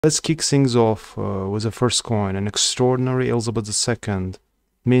Let's kick things off with the first coin, an extraordinary Elizabeth II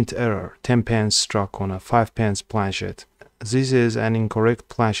mint error, 10 pence struck on a 5 pence planchet. This is an incorrect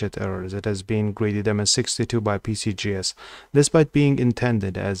planchet error that has been graded MS62 by PCGS. Despite being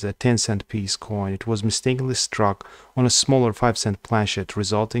intended as a 10-cent piece coin, it was mistakenly struck on a smaller 5-cent planchet,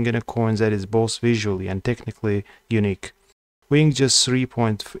 resulting in a coin that is both visually and technically unique. Weighing just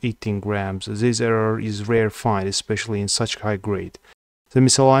 3.18 grams, this error is rare find, especially in such high grade. The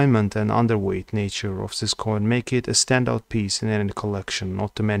misalignment and underweight nature of this coin make it a standout piece in any collection,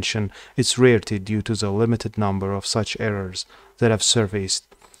 not to mention its rarity due to the limited number of such errors that have surfaced.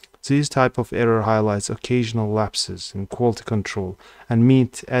 This type of error highlights occasional lapses in quality control and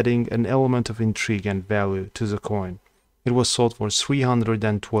mint, adding an element of intrigue and value to the coin. It was sold for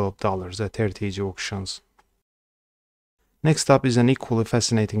 $312 at heritage auctions. Next up is an equally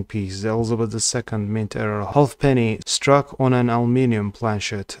fascinating piece, the Elizabeth II mint error halfpenny struck on an aluminium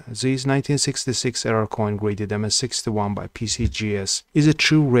planchet. This 1966 error coin graded MS61 by PCGS is a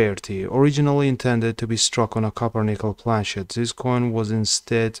true rarity. Originally intended to be struck on a copper nickel planchet, this coin was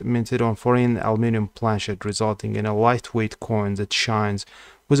instead minted on foreign aluminium planchet, resulting in a lightweight coin that shines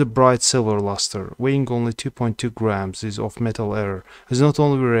with a bright silver luster. Weighing only 2.2 grams, this off-metal error is not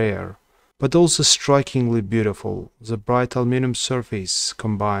only rare, but also strikingly beautiful. The bright aluminum surface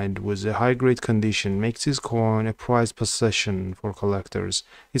combined with the high-grade condition makes this coin a prized possession for collectors.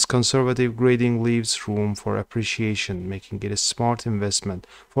 Its conservative grading leaves room for appreciation, making it a smart investment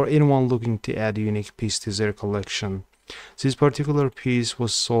for anyone looking to add a unique piece to their collection. This particular piece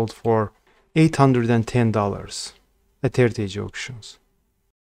was sold for $810 at heritage auctions.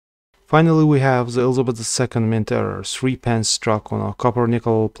 Finally, we have the Elizabeth II mint error, 3 pence struck on a copper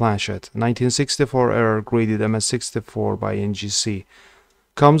nickel planchet, 1964 error graded MS64 by NGC,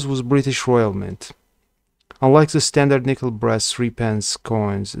 comes with British Royal Mint. Unlike the standard nickel brass 3 pence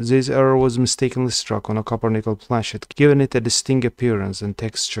coins, this error was mistakenly struck on a copper nickel planchet, giving it a distinct appearance and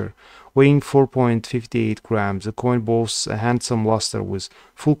texture. Weighing 4.58 grams, the coin boasts a handsome luster with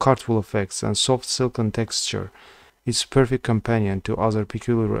full cartwheel effects and soft silken texture. Its perfect companion to other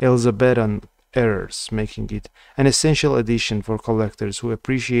peculiar Elizabethan errors, making it an essential addition for collectors who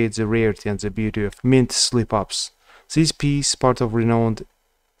appreciate the rarity and the beauty of mint slip-ups. This piece, part of renowned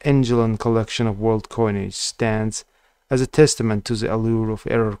Angelan collection of world coinage, stands as a testament to the allure of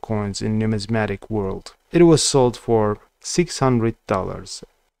error coins in numismatic world. It was sold for $600,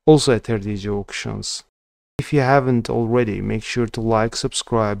 also at heritage auctions. If you haven't already, make sure to like,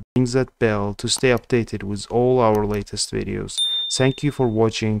 subscribe, ring that bell to stay updated with all our latest videos. Thank you for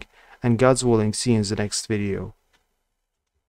watching, and God's willing, see you in the next video.